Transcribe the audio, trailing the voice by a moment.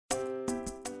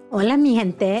Hola, mi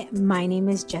gente. My name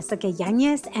is Jessica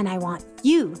Yanez, and I want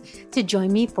you to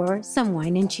join me for some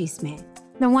Wine and Chisme.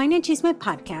 The Wine and Chisme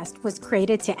podcast was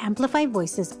created to amplify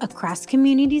voices across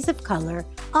communities of color,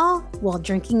 all while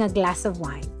drinking a glass of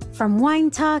wine. From wine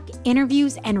talk,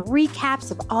 interviews, and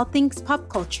recaps of all things pop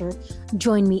culture,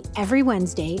 join me every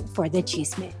Wednesday for the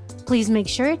Chisme. Please make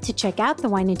sure to check out the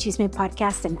Wine and Chisme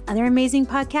podcast and other amazing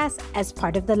podcasts as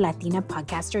part of the Latina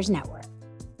Podcasters Network.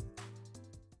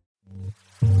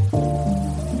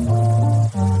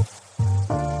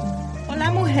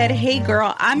 Hola, mujer. Hey,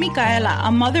 girl. I'm Micaela,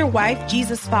 a mother, wife,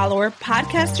 Jesus follower,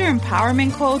 podcaster,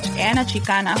 empowerment coach, and a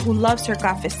Chicana who loves her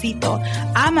cafecito.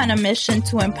 I'm on a mission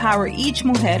to empower each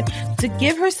mujer to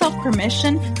give herself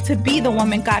permission to be the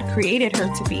woman God created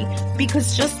her to be.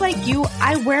 Because just like you,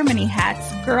 I wear many hats.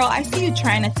 Girl, I see you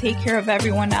trying to take care of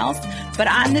everyone else. But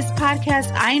on this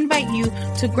podcast, I invite you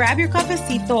to grab your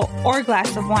cafecito or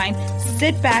glass of wine,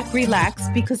 sit back, relax,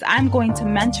 because I'm going to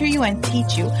mentor you and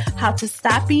teach you how to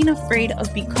stop being afraid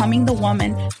of becoming the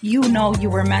woman you know you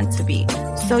were meant to be.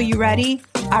 So you ready?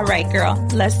 All right, girl,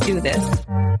 let's do this.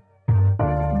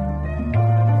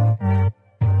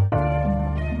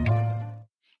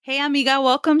 Hey, amiga,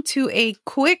 welcome to a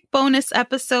quick bonus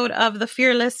episode of The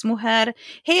Fearless Mujer.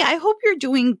 Hey, I hope you're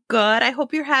doing good. I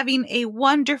hope you're having a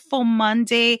wonderful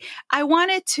Monday. I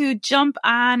wanted to jump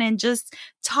on and just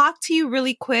talk to you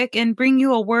really quick and bring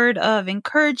you a word of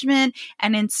encouragement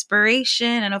and inspiration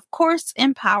and, of course,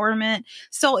 empowerment.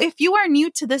 So if you are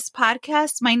new to this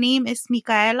podcast, my name is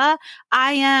Micaela.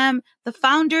 I am the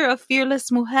founder of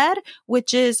Fearless Mujer,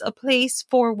 which is a place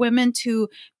for women to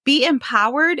be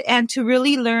empowered and to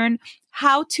really learn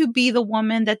how to be the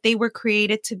woman that they were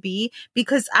created to be,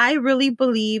 because I really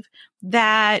believe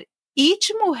that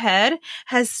each mujer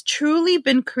has truly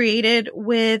been created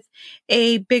with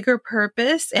a bigger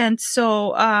purpose. And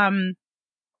so, I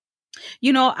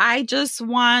just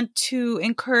want to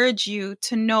encourage you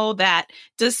to know that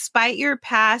despite your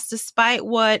past, despite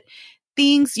what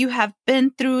things you have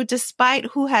been through, despite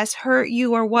who has hurt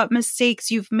you or what mistakes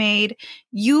you've made,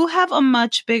 you have a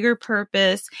much bigger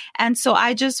purpose. And so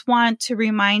I just want to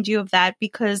remind you of that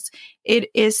because it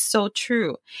is so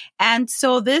true. And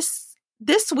so this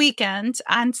weekend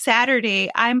on Saturday,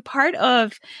 I'm part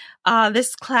of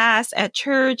this class at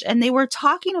church, and they were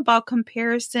talking about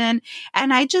comparison.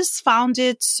 And I just found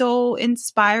it so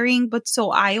inspiring, but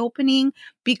so eye-opening,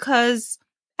 because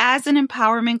as an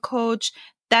empowerment coach,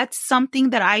 that's something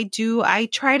that I do. I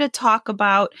try to talk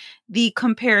about the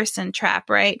comparison trap,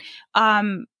 right?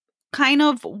 Kind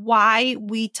of why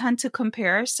we tend to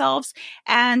compare ourselves.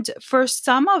 And for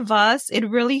some of us, it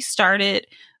really started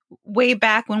way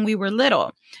back when we were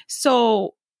little.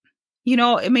 So,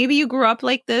 maybe you grew up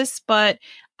like this, but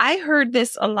I heard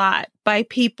this a lot by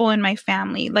people in my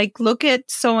family. Like, look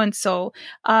at so-and-so,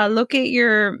 look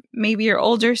at maybe your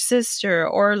older sister,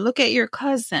 or look at your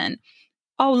cousin.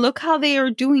 Oh, look how they are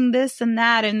doing this and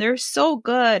that, and they're so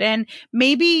good. And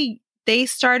maybe they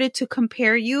started to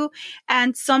compare you.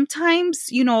 And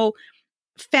sometimes,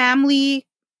 family,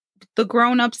 the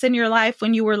grown-ups in your life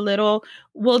when you were little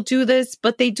will do this,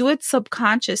 but they do it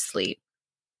subconsciously.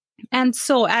 And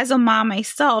so as a mom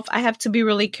myself, I have to be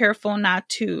really careful not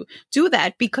to do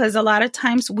that, because a lot of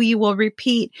times we will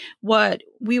repeat what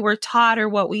we were taught or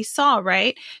what we saw,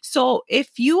 right? So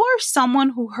if you are someone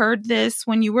who heard this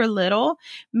when you were little,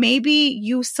 maybe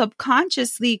you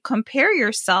subconsciously compare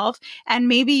yourself, and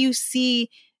maybe you see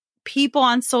people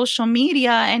on social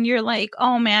media and you're like,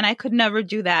 oh man, I could never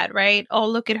do that, right? Oh,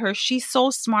 look at her. She's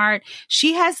so smart.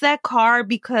 She has that car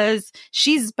because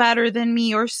she's better than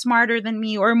me, or smarter than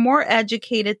me, or more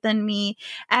educated than me.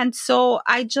 And so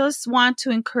I just want to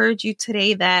encourage you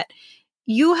today that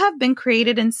you have been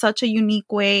created in such a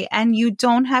unique way, and you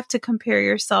don't have to compare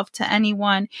yourself to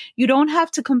anyone. You don't have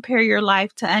to compare your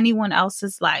life to anyone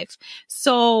else's life.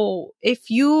 So if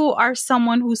you are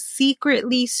someone who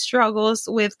secretly struggles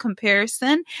with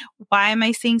comparison, why am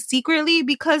I saying secretly?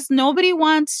 Because nobody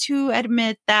wants to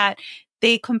admit that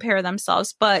they compare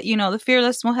themselves. But, the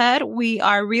Fearless Mujer, we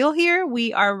are real here.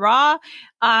 We are raw.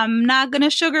 I'm not going to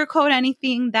sugarcoat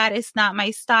anything. That is not my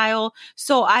style.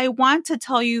 So I want to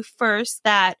tell you first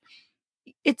that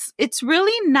it's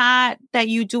really not that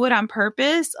you do it on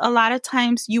purpose. A lot of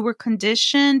times you were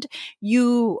conditioned.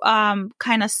 You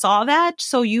kind of saw that.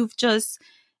 So you've just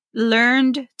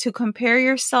learned to compare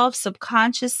yourself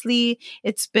subconsciously.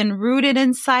 It's been rooted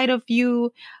inside of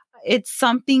you. It's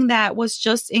something that was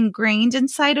just ingrained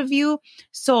inside of you.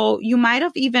 So you might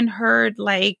have even heard,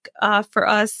 like, for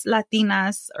us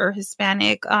Latinas or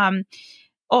Hispanic,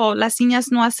 oh, las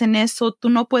niñas no hacen eso, tú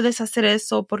no puedes hacer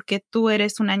eso porque tú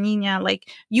eres una niña.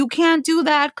 Like, you can't do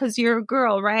that because you're a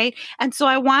girl, right? And so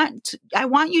I want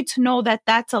you to know that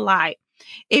that's a lie.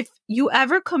 If you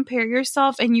ever compare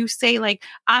yourself and you say like,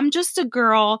 I'm just a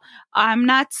girl, I'm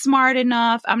not smart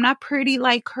enough, I'm not pretty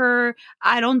like her,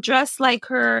 I don't dress like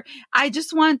her, I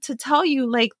just want to tell you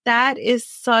like that is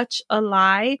such a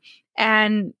lie,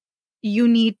 and you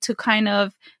need to kind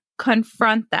of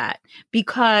confront that,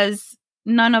 because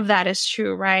none of that is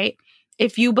true, right?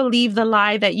 If you believe the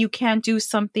lie that you can't do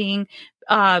something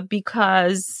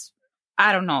because,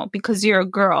 I don't know, because you're a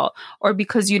girl, or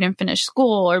because you didn't finish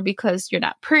school, or because you're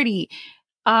not pretty,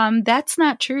 that's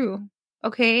not true.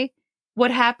 Okay.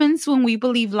 What happens when we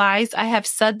believe lies? I have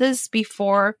said this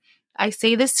before. I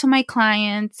say this to my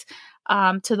clients,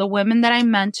 to the women that I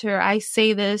mentor. I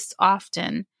say this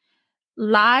often.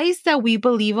 Lies that we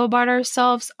believe about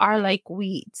ourselves are like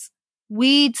weeds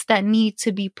that need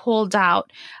to be pulled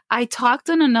out. I talked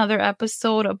in another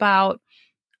episode about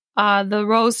the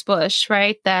rose bush,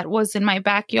 right? That was in my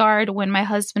backyard when my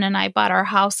husband and I bought our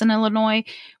house in Illinois.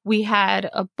 We had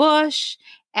a bush,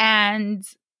 and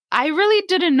I really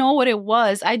didn't know what it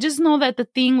was. I just know that the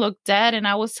thing looked dead, and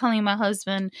I was telling my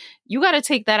husband, you got to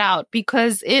take that out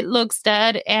because it looks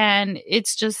dead and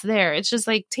it's just there. It's just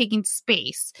like taking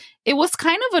space. It was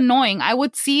kind of annoying. I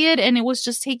would see it and it was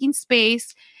just taking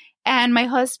space. And my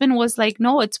husband was like,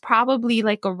 no, it's probably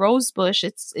like a rose bush.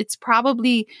 It's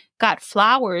probably got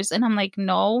flowers. And I'm like,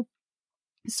 no.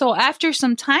 So after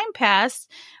some time passed,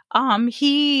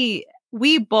 he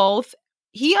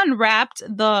unwrapped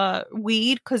the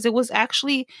weed because it was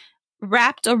actually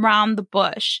wrapped around the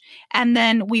bush. And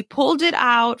then we pulled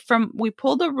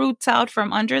the roots out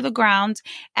from under the ground.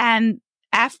 And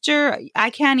after, I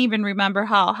can't even remember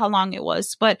how long it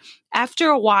was, but after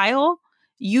a while,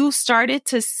 you started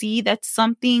to see that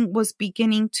something was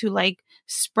beginning to like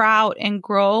sprout and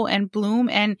grow and bloom.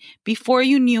 And before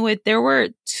you knew it, there were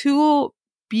 2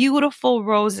 beautiful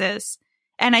roses.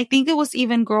 And I think it was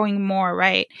even growing more,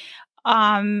 right?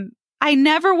 I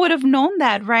never would have known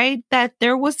that, right? That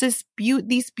there was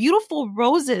these beautiful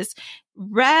roses,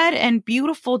 red and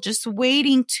beautiful, just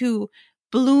waiting to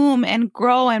bloom and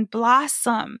grow and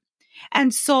blossom.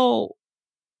 And so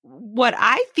what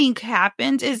I think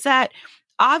happened is that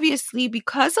obviously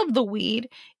because of the weed,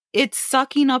 it's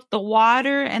sucking up the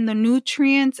water and the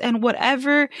nutrients and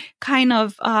whatever kind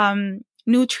of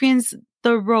nutrients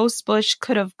the rose bush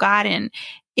could have gotten.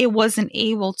 It wasn't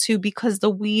able to because the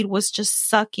weed was just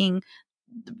sucking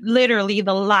literally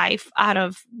the life out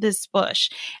of this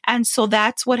bush. And so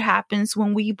that's what happens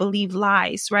when we believe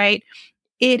lies, right?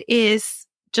 It is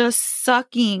just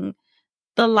sucking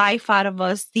the life out of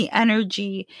us, the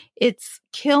energy. It's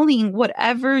killing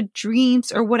whatever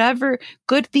dreams or whatever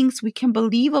good things we can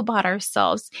believe about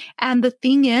ourselves. And the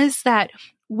thing is that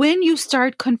when you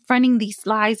start confronting these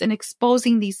lies and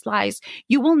exposing these lies,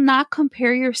 you will not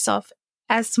compare yourself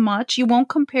as much. You won't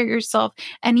compare yourself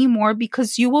anymore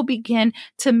because you will begin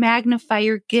to magnify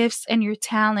your gifts and your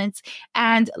talents,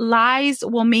 and lies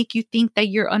will make you think that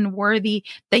you're unworthy,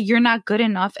 that you're not good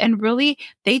enough. And really,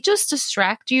 they just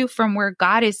distract you from where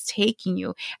God is taking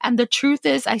you. And the truth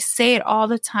is, I say it all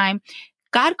the time,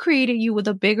 God created you with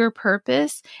a bigger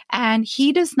purpose, and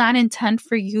He does not intend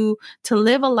for you to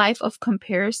live a life of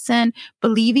comparison,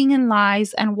 believing in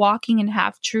lies, and walking in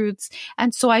half-truths.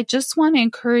 And so I just want to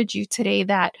encourage you today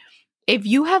that if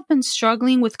you have been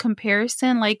struggling with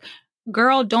comparison, like,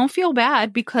 girl, don't feel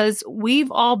bad because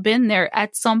we've all been there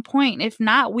at some point. If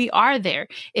not, we are there.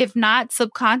 If not,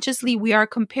 subconsciously, we are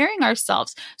comparing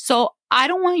ourselves. So I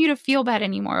don't want you to feel bad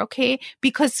anymore, okay?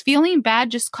 Because feeling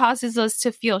bad just causes us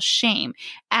to feel shame.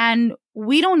 And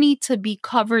we don't need to be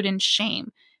covered in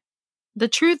shame. The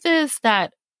truth is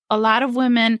that a lot of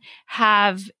women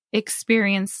have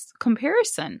experienced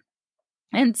comparison.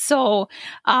 And so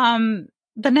the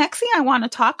next thing I want to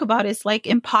talk about is like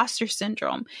imposter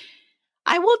syndrome.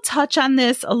 I will touch on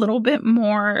this a little bit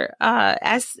more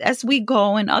as we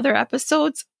go in other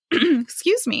episodes.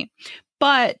 Excuse me.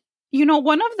 But, you know,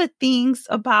 one of the things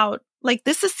about, like,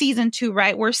 this is season 2,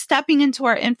 right? We're stepping into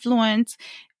our influence.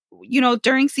 You know,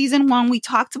 during season 1, we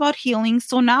talked about healing.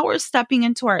 So now we're stepping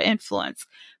into our influence.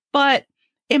 But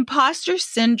imposter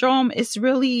syndrome is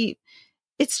really,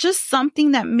 it's just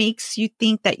something that makes you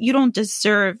think that you don't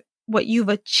deserve what you've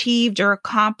achieved or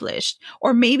accomplished,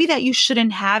 or maybe that you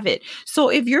shouldn't have it. So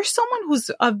if you're someone who's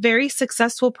a very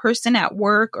successful person at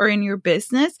work or in your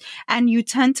business, and you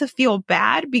tend to feel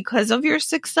bad because of your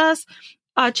success,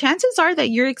 chances are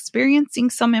that you're experiencing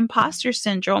some imposter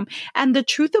syndrome. And the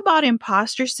truth about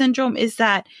imposter syndrome is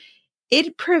that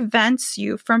it prevents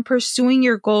you from pursuing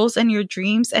your goals and your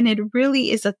dreams. And it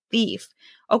really is a thief.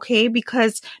 Okay.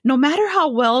 Because no matter how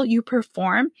well you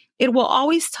perform, it will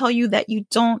always tell you that you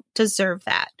don't deserve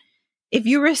that. If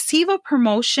you receive a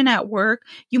promotion at work,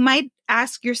 you might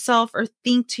ask yourself or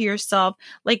think to yourself,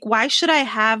 like, why should I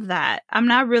have that? I'm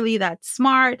not really that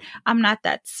smart. I'm not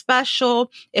that special.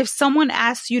 If someone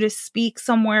asks you to speak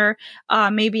somewhere,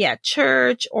 maybe at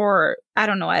church or I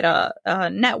don't know, at a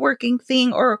networking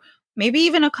thing or maybe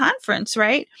even a conference,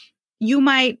 right? You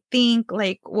might think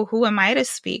like, well, who am I to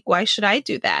speak? Why should I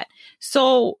do that?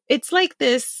 So it's like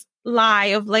this lie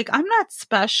of like, I'm not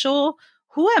special.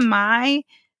 Who am I?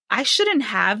 I shouldn't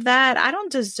have that. I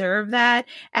don't deserve that.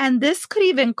 And this could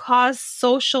even cause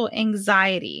social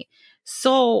anxiety.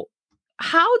 So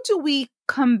how do we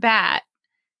combat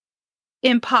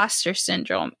imposter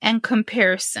syndrome and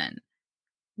comparison,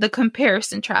 the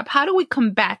comparison trap? How do we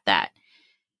combat that?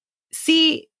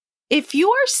 See, if you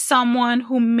are someone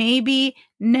who maybe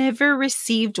never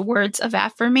received words of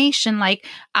affirmation, like,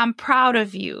 I'm proud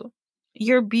of you,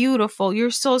 you're beautiful,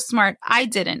 you're so smart. I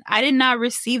did not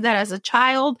receive that as a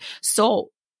child. So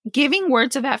giving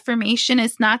words of affirmation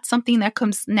is not something that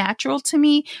comes natural to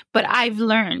me, but I've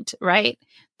learned, right,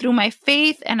 through my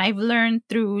faith, and I've learned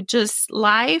through just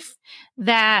life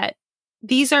that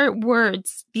these are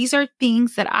words, these are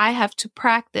things that I have to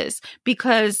practice.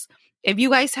 Because if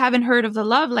you guys haven't heard of the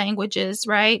love languages,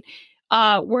 right?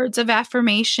 Words of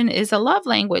affirmation is a love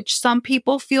language. Some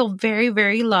people feel very,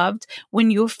 very loved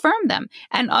when you affirm them.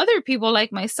 And other people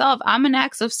like myself, I'm an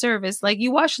acts of service. Like,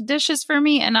 you wash the dishes for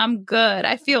me and I'm good.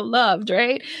 I feel loved,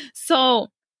 right? So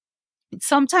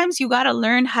sometimes you got to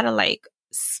learn how to like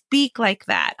speak like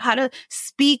that, how to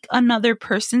speak another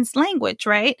person's language,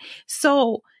 right?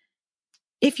 So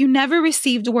if you never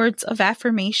received words of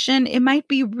affirmation, it might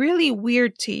be really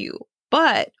weird to you,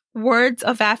 but words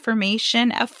of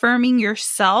affirmation, affirming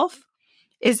yourself,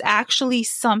 is actually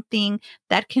something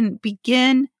that can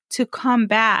begin to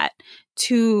combat,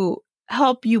 to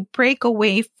help you break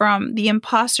away from the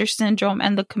imposter syndrome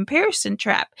and the comparison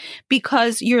trap,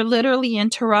 because you're literally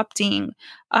interrupting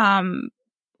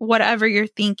whatever you're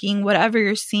thinking, whatever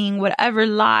you're seeing, whatever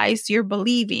lies you're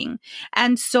believing.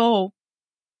 And so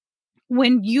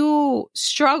when you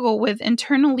struggle with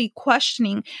internally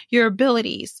questioning your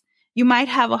abilities, you might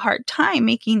have a hard time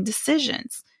making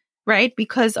decisions, right?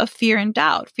 Because of fear and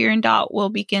doubt. Fear and doubt will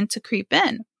begin to creep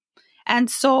in. And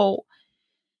so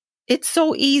it's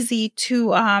so easy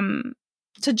to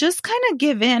just kind of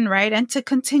give in, right? And to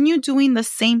continue doing the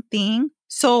same thing.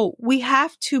 So we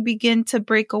have to begin to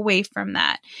break away from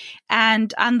that.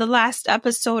 And on the last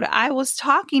episode, I was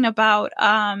talking about,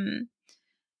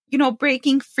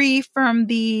 breaking free from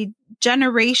the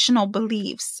generational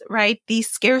beliefs, right? The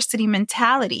scarcity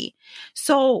mentality.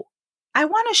 So I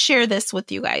want to share this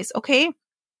with you guys, okay?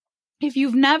 If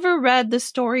you've never read the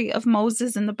story of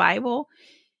Moses in the Bible,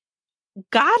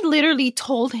 God literally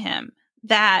told him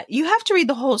that you have to read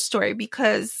the whole story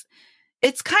because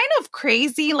it's kind of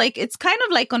crazy. Like, it's kind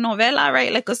of like a novela,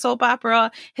 right? Like a soap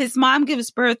opera. His mom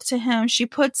gives birth to him. She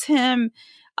puts him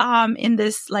in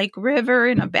this like river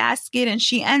in a basket, and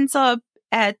she ends up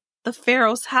at the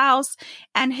Pharaoh's house,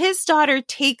 and his daughter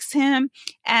takes him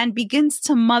and begins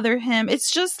to mother him.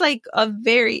 It's just like a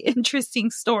very interesting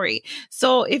story.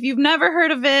 So if you've never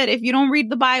heard of it, if you don't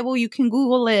read the Bible, you can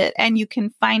Google it and you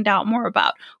can find out more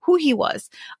about who he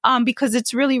was, because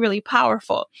it's really, really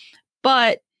powerful.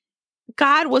 But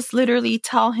God was literally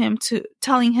telling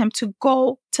him to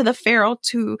go to the Pharaoh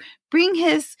to bring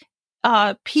his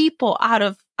people out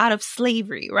of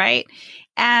slavery, right?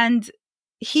 And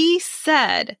he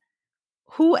said,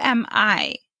 "Who am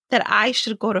I that I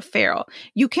should go to Pharaoh?"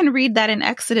 You can read that in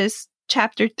Exodus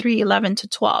chapter 3, 11 to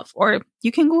 12, or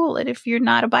you can Google it if you're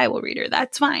not a Bible reader.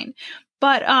 That's fine.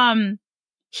 But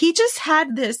he just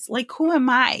had this like, who am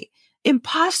I?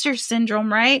 Imposter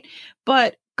syndrome, right?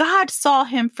 But God saw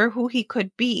him for who he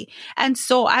could be. And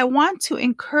so I want to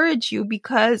encourage you,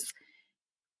 because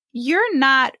you're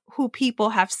not who people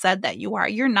have said that you are.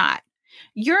 You're not.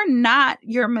 You're not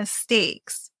your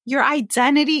mistakes. Your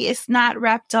identity is not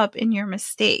wrapped up in your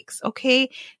mistakes, okay?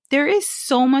 There is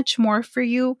so much more for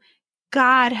you.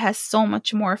 God has so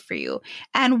much more for you.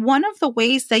 And one of the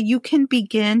ways that you can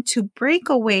begin to break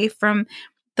away from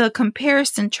the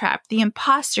comparison trap, the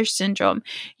imposter syndrome,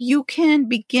 you can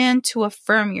begin to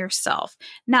affirm yourself.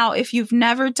 Now, if you've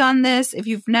never done this, if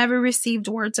you've never received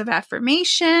words of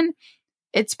affirmation,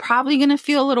 it's probably going to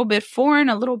feel a little bit foreign,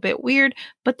 a little bit weird,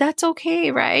 but that's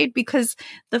okay, right? Because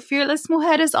the Fearless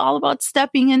Mujer is all about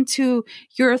stepping into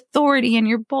your authority and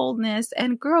your boldness.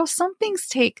 And girl, some things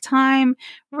take time,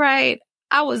 right?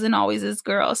 I wasn't always this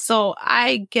girl. So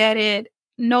I get it.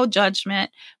 No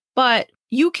judgment. But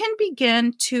you can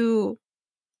begin to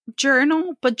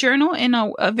journal, but journal in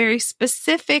a very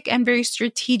specific and very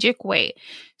strategic way.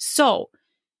 So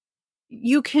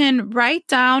you can write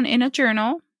down in a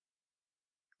journal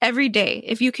every day.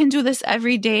 If you can do this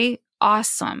every day,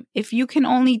 awesome. If you can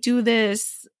only do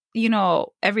this,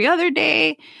 every other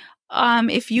day,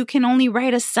 if you can only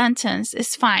write a sentence,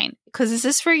 it's fine, because this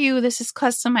is for you. This is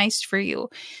customized for you.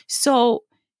 So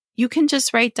you can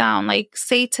just write down, like,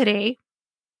 say today,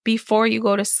 before you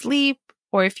go to sleep,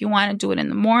 or if you want to do it in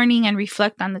the morning and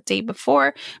reflect on the day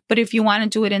before. But if you want to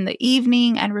do it in the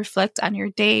evening and reflect on your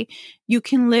day, you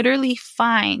can literally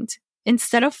find,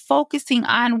 instead of focusing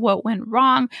on what went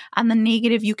wrong, on the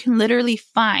negative, you can literally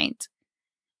find.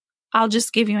 I'll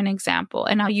just give you an example,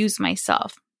 and I'll use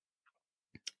myself.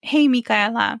 Hey,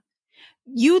 Micaela,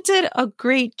 you did a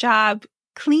great job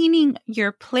cleaning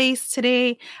your place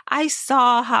today. I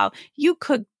saw how you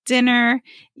cooked dinner,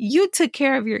 you took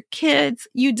care of your kids,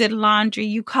 you did laundry,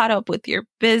 you caught up with your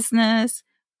business.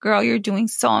 Girl, you're doing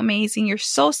so amazing. You're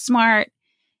so smart,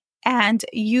 and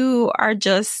you are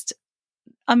just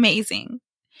amazing,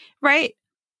 right?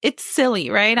 It's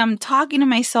silly, right? I'm talking to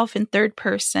myself in third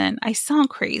person. I sound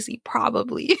crazy,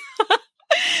 probably.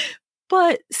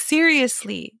 But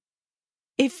seriously,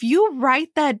 if you write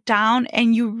that down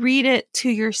and you read it to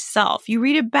yourself, you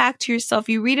read it back to yourself,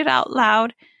 you read it out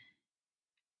loud,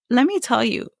 let me tell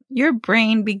you, your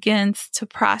brain begins to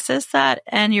process that,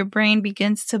 and your brain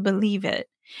begins to believe it.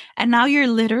 And now you're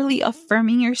literally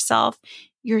affirming yourself.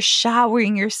 You're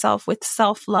showering yourself with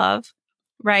self-love,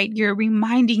 right? You're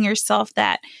reminding yourself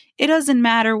that it doesn't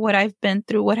matter what I've been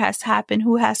through, what has happened,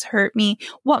 who has hurt me,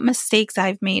 what mistakes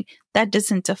I've made. That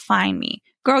doesn't define me.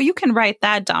 Girl, you can write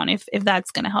that down if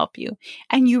that's going to help you.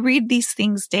 And you read these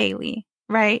things daily,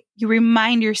 right? You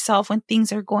remind yourself when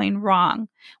things are going wrong.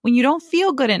 When you don't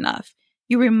feel good enough,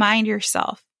 you remind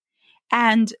yourself.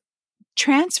 And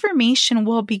transformation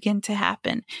will begin to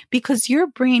happen, because your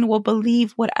brain will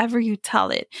believe whatever you tell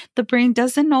it. The brain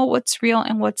doesn't know what's real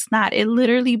and what's not. It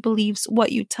literally believes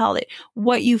what you tell it.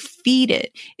 What you feed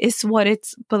it is what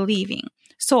it's believing.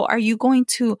 So are you going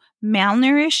to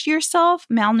malnourish yourself,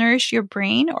 malnourish your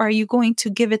brain, or are you going to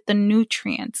give it the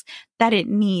nutrients that it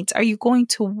needs? Are you going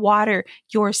to water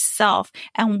yourself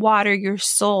and water your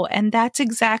soul? And that's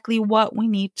exactly what we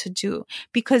need to do.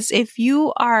 Because if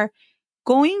you are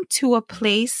going to a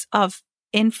place of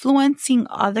influencing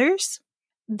others,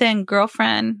 then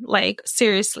girlfriend, like,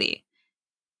 seriously,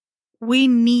 we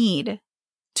need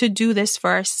to do this for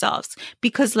ourselves.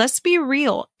 Because let's be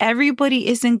real, everybody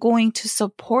isn't going to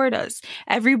support us.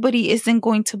 Everybody isn't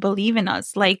going to believe in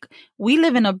us. Like, we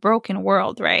live in a broken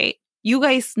world, right? You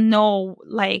guys know,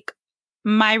 like,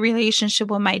 my relationship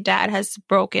with my dad has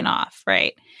broken off,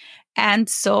 right? And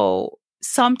so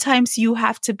sometimes you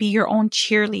have to be your own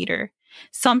cheerleader.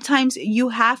 Sometimes you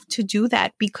have to do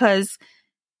that because,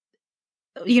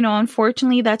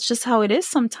 unfortunately, that's just how it is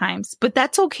sometimes. But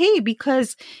that's okay,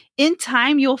 because in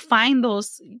time, you'll find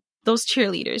those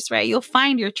cheerleaders, right? You'll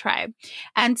find your tribe.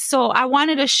 And so I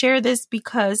wanted to share this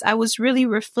because I was really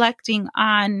reflecting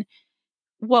on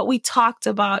what we talked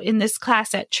about in this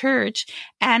class at church.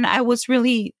 And I was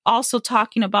really also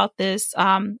talking about this,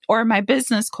 or my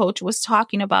business coach was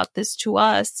talking about this to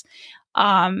us,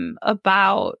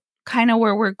 about kind of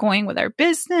where we're going with our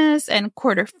business and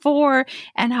Q4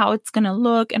 and how it's going to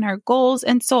look and our goals.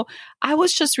 And so I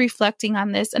was just reflecting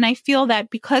on this. And I feel that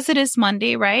because it is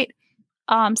Monday, right?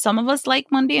 Some of us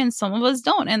like Monday and some of us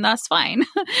don't, and that's fine.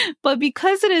 But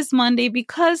because it is Monday,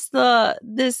 because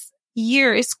this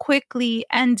year is quickly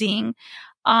ending,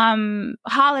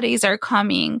 holidays are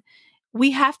coming,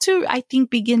 we have to, I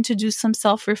think, begin to do some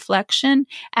self-reflection.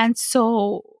 And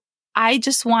so I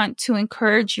just want to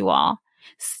encourage you all,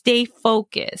 stay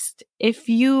focused. If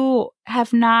you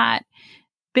have not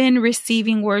been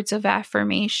receiving words of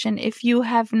affirmation, if you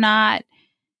have not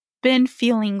been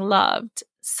feeling loved,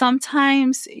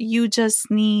 sometimes you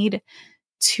just need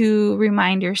to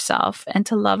remind yourself and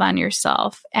to love on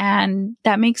yourself. And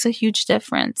that makes a huge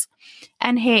difference.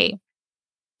 And hey,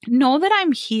 know that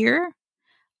I'm here.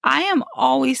 I am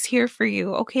always here for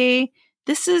you. Okay.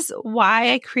 This is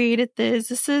why I created this.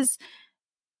 This is,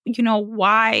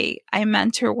 why I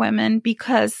mentor women,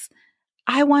 because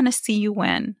I want to see you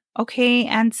win. Okay.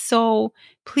 And so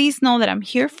please know that I'm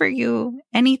here for you.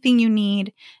 Anything you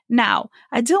need. Now,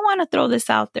 I do want to throw this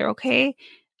out there. Okay.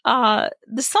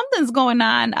 Something's going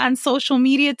on social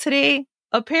media today.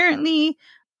 Apparently,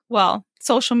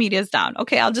 social media is down.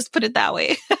 Okay. I'll just put it that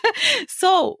way.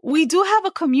 So we do have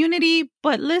a community,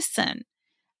 but listen,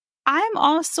 I'm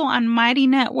also on Mighty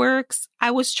Networks.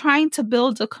 I was trying to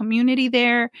build a community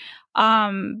there.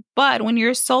 But when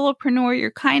you're a solopreneur,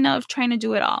 you're kind of trying to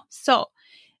do it all. So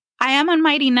I am on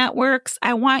Mighty Networks.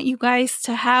 I want you guys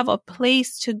to have a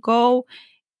place to go.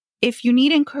 If you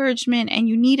need encouragement and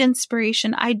you need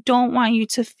inspiration, I don't want you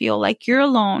to feel like you're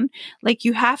alone, like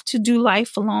you have to do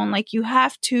life alone, like you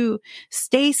have to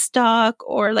stay stuck,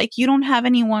 or like you don't have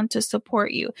anyone to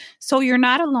support you. So you're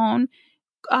not alone.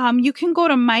 You can go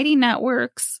to Mighty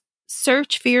Networks,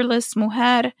 search Fearless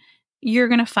Mujer. You're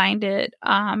going to find it.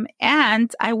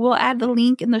 And I will add the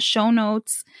link in the show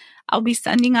notes. I'll be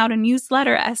sending out a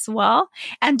newsletter as well.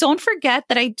 And don't forget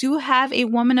that I do have a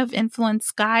Woman of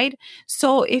Influence guide.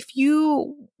 So if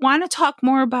you want to talk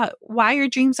more about why your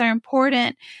dreams are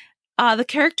important, the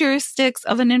characteristics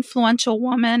of an influential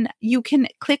woman, you can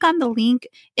click on the link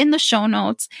in the show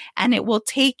notes and it will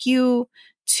take you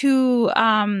to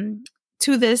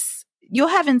this. You'll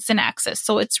have instant access.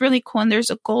 So it's really cool. And there's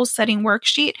a goal setting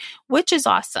worksheet, which is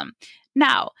awesome.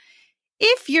 Now,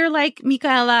 if you're like,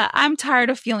 Micaela, I'm tired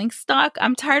of feeling stuck.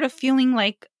 I'm tired of feeling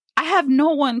like I have no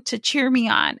one to cheer me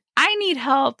on. I need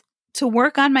help to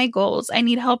work on my goals. I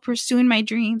need help pursuing my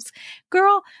dreams.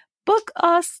 Girl, book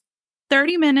us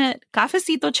 30-minute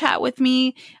cafecito chat with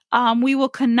me. We will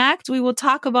connect. We will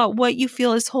talk about what you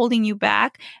feel is holding you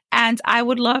back. And I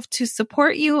would love to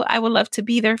support you. I would love to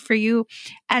be there for you.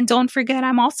 And don't forget,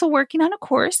 I'm also working on a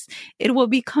course. It will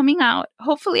be coming out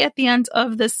hopefully at the end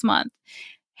of this month.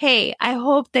 Hey, I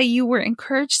hope that you were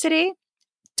encouraged today.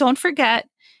 Don't forget,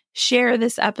 share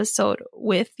this episode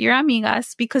with your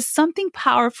amigas because something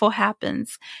powerful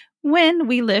happens when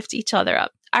we lift each other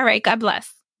up. All right, God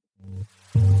bless.